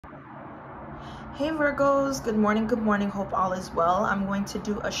Hey Virgos, good morning, hope all is well. I'm going to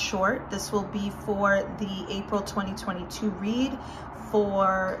do a short. This will be for the April 2022 read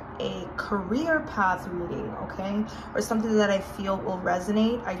for a career path reading, okay? Or something that I feel will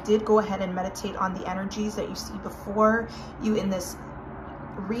resonate. I did go ahead and meditate on the energies that you see before you in this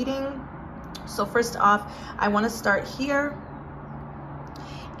reading. So first off, I want to start here.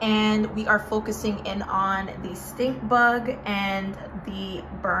 And we are focusing in on the stink bug and the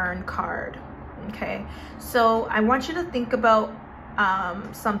burn card. Okay, so I want you to think about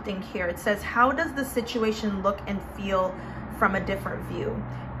something here. It says, how does the situation look and feel from a different view?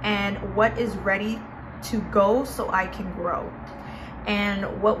 And what is ready to go so I can grow?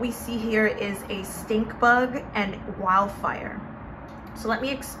 And what we see here is a stink bug and wildfire. So let me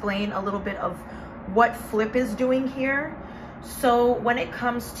explain a little bit of what flip is doing here. So when it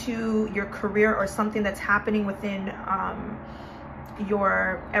comes to your career or something that's happening within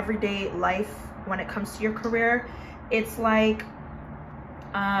your everyday life, when it comes to your career, it's like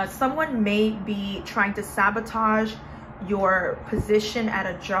someone may be trying to sabotage your position at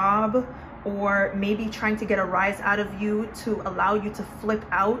a job, or maybe trying to get a rise out of you to allow you to flip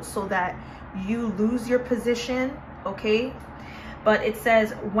out so that you lose your position, okay? But it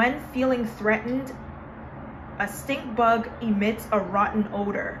says, when feeling threatened, a stink bug emits a rotten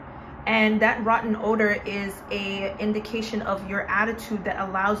odor. And that rotten odor is an indication of your attitude that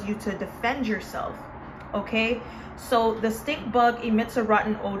allows you to defend yourself, okay? So the stink bug emits a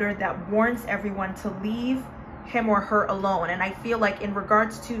rotten odor that warns everyone to leave him or her alone. And I feel like in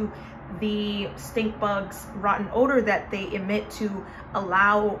regards to the stink bug's rotten odor that they emit to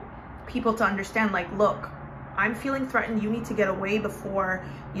allow people to understand, like, look, I'm feeling threatened, you need to get away before,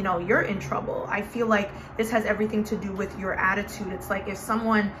 you know, you're in trouble. I feel like this has everything to do with your attitude. It's like if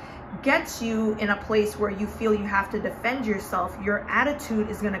someone gets you in a place where you feel you have to defend yourself, your attitude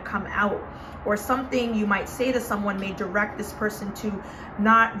is going to come out, or something you might say to someone may direct this person to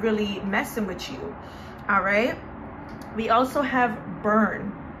not really messing with you. All right, we also have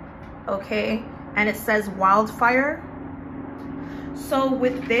burn, okay, and it says wildfire. So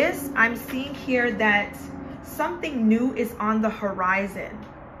with this, I'm seeing here that something new is on the horizon,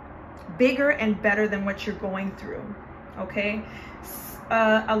 bigger and better than what you're going through, okay?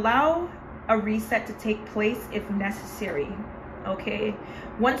 Allow a reset to take place if necessary, okay?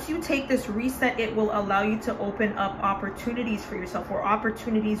 Once you take this reset, it will allow you to open up opportunities for yourself, or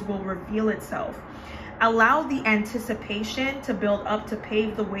opportunities will reveal itself. Allow the anticipation to build up to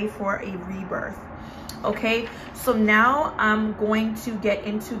pave the way for a rebirth. Okay, so now I'm going to get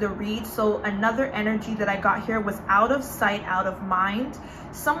into the read. So another energy that I got here was out of sight, out of mind.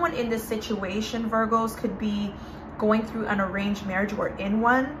 Someone in this situation, Virgos, could be going through an arranged marriage or in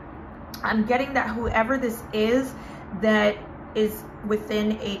one. I'm getting that whoever this is that is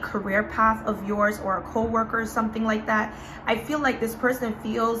within a career path of yours, or a co-worker or something like that, I feel like this person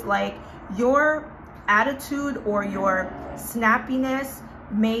feels like your attitude or your snappiness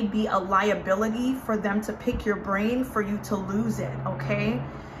may be a liability for them to pick your brain, for you to lose it, okay?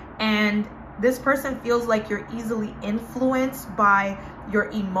 And this person feels like you're easily influenced by your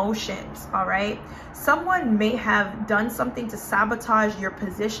emotions, all right? Someone may have done something to sabotage your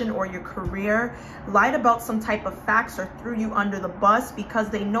position or your career, lied about some type of facts, or threw you under the bus because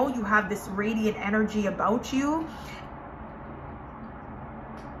they know you have this radiant energy about you.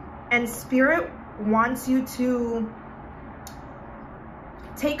 And Spirit wants you to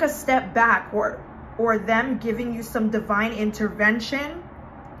take a step back, or them giving you some divine intervention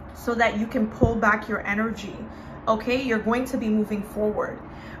so that you can pull back your energy, okay? You're going to be moving forward.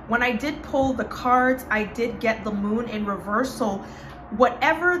 When I did pull the cards, I did get the moon in reverse. So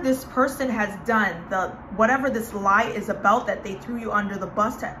whatever this person has done, whatever this lie is about that they threw you under the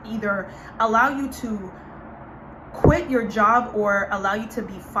bus to either allow you to quit your job or allow you to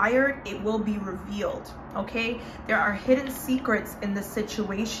be fired, it will be revealed, okay? There are hidden secrets in the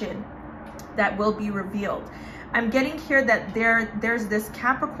situation that will be revealed. I'm getting here that there's this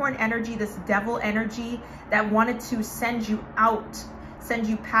Capricorn energy, this devil energy that wanted to send you out, send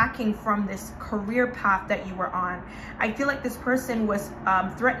you packing from this career path that you were on. I feel like this person was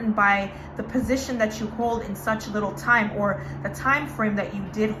threatened by the position that you hold in such little time, or the time frame that you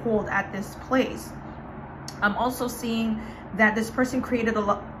did hold at this place. I'm also seeing that this person created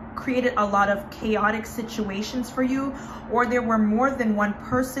a lot of chaotic situations for you, or there were more than one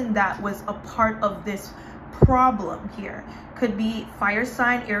person that was a part of this problem here. Could be fire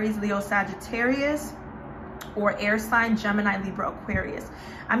sign, Aries, Leo, Sagittarius, or air sign, Gemini, Libra, Aquarius.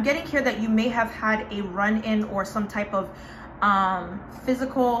 I'm getting here that you may have had a run-in or some type of not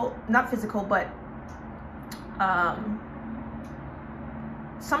physical, but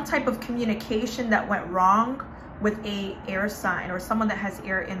some type of communication that went wrong with a air sign or someone that has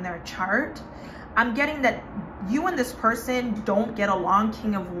air in their chart. I'm getting that you and this person don't get along.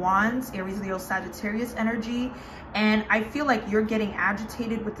 King of Wands, Aries, Leo, Sagittarius energy. And I feel like you're getting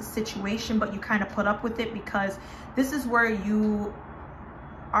agitated with the situation, but you kind of put up with it because this is where you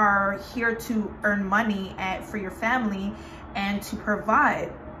are here to earn money for your family and to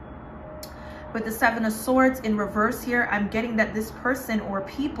provide. With the Seven of Swords in reverse here, I'm getting that this person or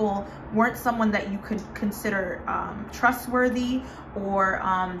people weren't someone that you could consider trustworthy, or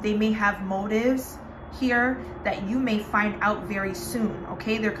they may have motives here that you may find out very soon.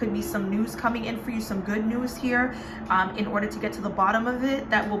 Okay, there could be some news coming in for you, some good news here, in order to get to the bottom of it,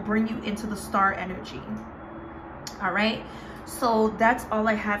 that will bring you into the star energy. All right, so that's all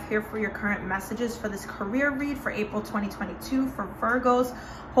I have here for your current messages for this career read for April 2022 for Virgos.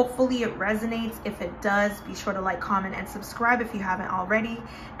 Hopefully it resonates. If it does, be sure to like, comment, and subscribe if you haven't already,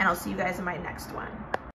 and I'll see you guys in my next one.